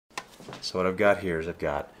So what I've got here is I've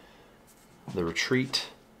got the Retreat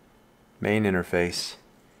main interface.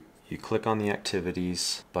 You click on the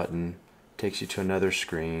Activities button, takes you to another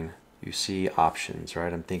screen. You see options,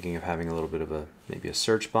 right? I'm thinking of having a little bit of maybe a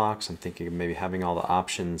search box. I'm thinking of maybe having all the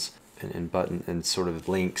options and button and sort of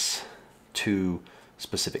links to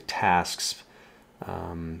specific tasks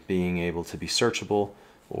being able to be searchable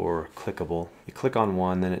or clickable. You click on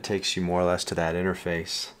one, then it takes you more or less to that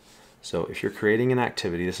interface. So if you're creating an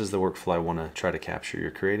activity, this is the workflow I want to try to capture. You're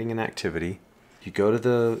creating an activity. You go to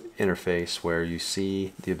the interface where you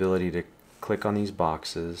see the ability to click on these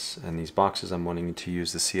boxes, and these boxes I'm wanting to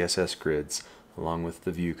use the CSS grids along with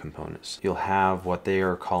the view components. You'll have what they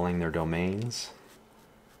are calling their domains,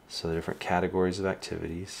 so the different categories of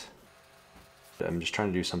activities. I'm just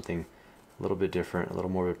trying to do something a little bit different, a little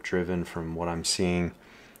more driven from what I'm seeing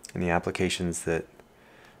in the applications that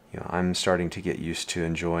I'm starting to get used to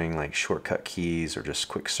enjoying, like shortcut keys or just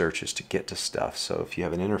quick searches to get to stuff. So if you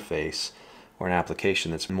have an interface or an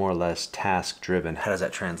application that's more or less task driven, how does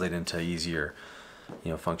that translate into easier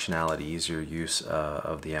functionality, easier use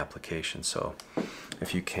of the application? So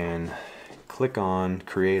if you can click on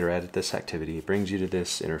create or edit this activity, it brings you to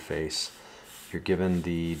this interface. You're given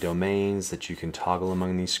the domains that you can toggle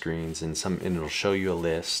among these screens, and it'll show you a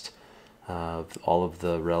list of all of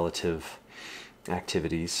the relative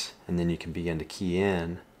activities, and then you can begin to key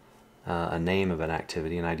in a name of an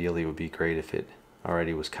activity, and ideally it would be great if it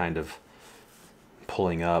already was kind of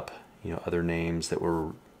pulling up other names that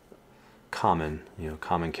were common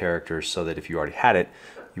common characters, so that if you already had it,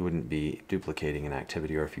 you wouldn't be duplicating an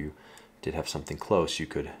activity, or if you did have something close, you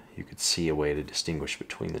could see a way to distinguish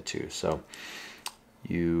between the two. So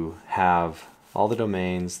you have all the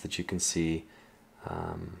domains that you can see,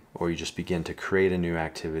 or you just begin to create a new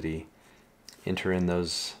activity, enter in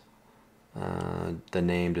those the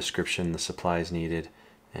name, description, the supplies needed,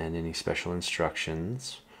 and any special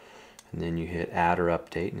instructions, and then you hit add or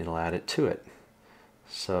update and it'll add it to it.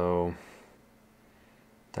 So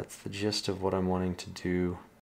that's the gist of what I'm wanting to do